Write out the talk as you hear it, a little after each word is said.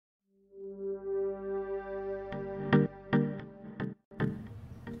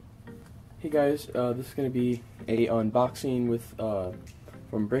guys, this is going to be a unboxing with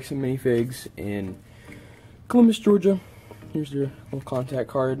from Bricks and Minifigs in Columbus, Georgia. Here's your little contact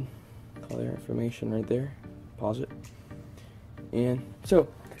card, all their information right there. Pause it. And so,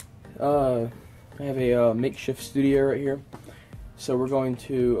 I have a makeshift studio right here. So we're going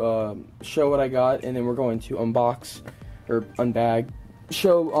to show what I got, and then we're going to unbox or unbag,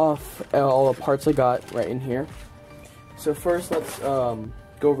 show off all the parts I got right in here. So first, let's go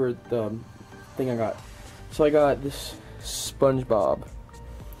over the thing I got. So I got this SpongeBob.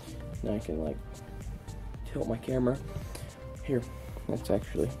 Now I can like tilt my camera. Here, that's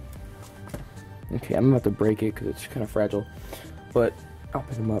actually okay. I'm about to break it because it's kind of fragile, but I'll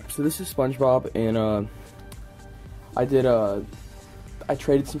pick them up. So this is SpongeBob, and I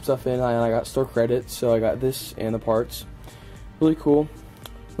traded some stuff in, and I got store credits, so I got this and the parts. Really cool.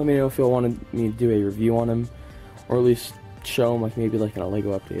 Let me know if y'all wanted me to do a review on him, or at least show him, like maybe like in a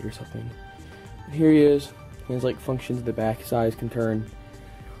Lego update or something. But here he is. He has like functions at the back. His eyes can turn.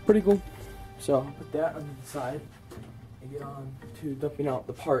 Pretty cool. So I'll put that on the side and get on to dumping out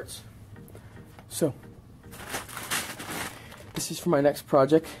the parts. So this is for my next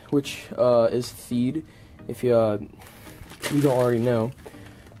project, which is Feed. If you don't already know.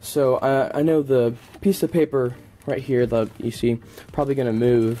 So I know the piece of paper right here that you see probably gonna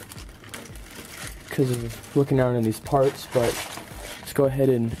move because of looking down in these parts, but let's go ahead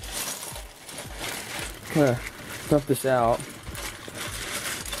and kind of dump this out.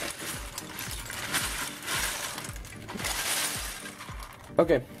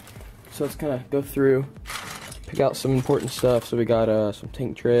 Okay, so let's kind of go through, pick out some important stuff. So we got some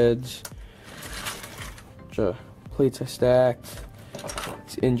tank treads, plates I stacked,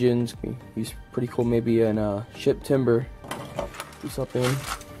 these engines can be used pretty cool, maybe in ship timber, do something.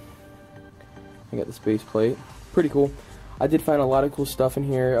 I got this base plate, pretty cool. I did find a lot of cool stuff in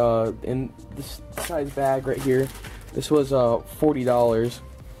here. In this size bag right here, this was $40,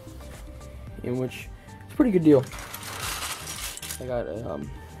 in which it's a pretty good deal. I got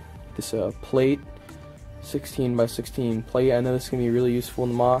this plate, 16 by 16 plate. I know this is gonna be really useful in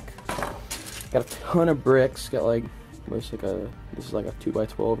the mock. Got a ton of bricks. Got like this is like a 2 by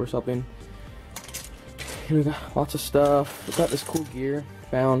 12 or something. And we got lots of stuff. We got this cool gear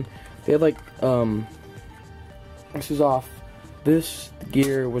found. They had like this is off. This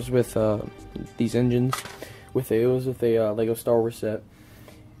gear was with these engines. It was with a Lego Star Wars set.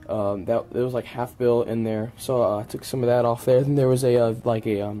 That it was like half built in there. So I took some of that off there. And there was a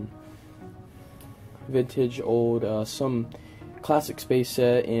vintage old some classic space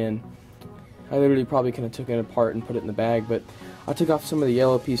set, and I literally probably could have taken it apart and put it in the bag, but I took off some of the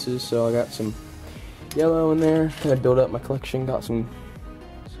yellow pieces, so I got some yellow in there. Kind of built up my collection. Got some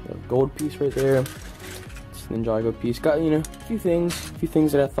gold piece right there. It's an Ninjago piece. Got, you know, a few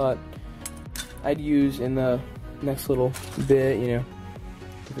things that I thought I'd use in the next little bit. You know,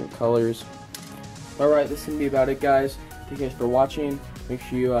 different colors. All right, this is gonna be about it, guys. Thank you guys for watching. Make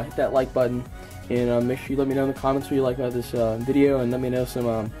sure you hit that like button, and make sure you let me know in the comments what you like about this video, and let me know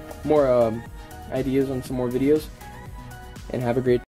some more ideas on some more videos, and have a great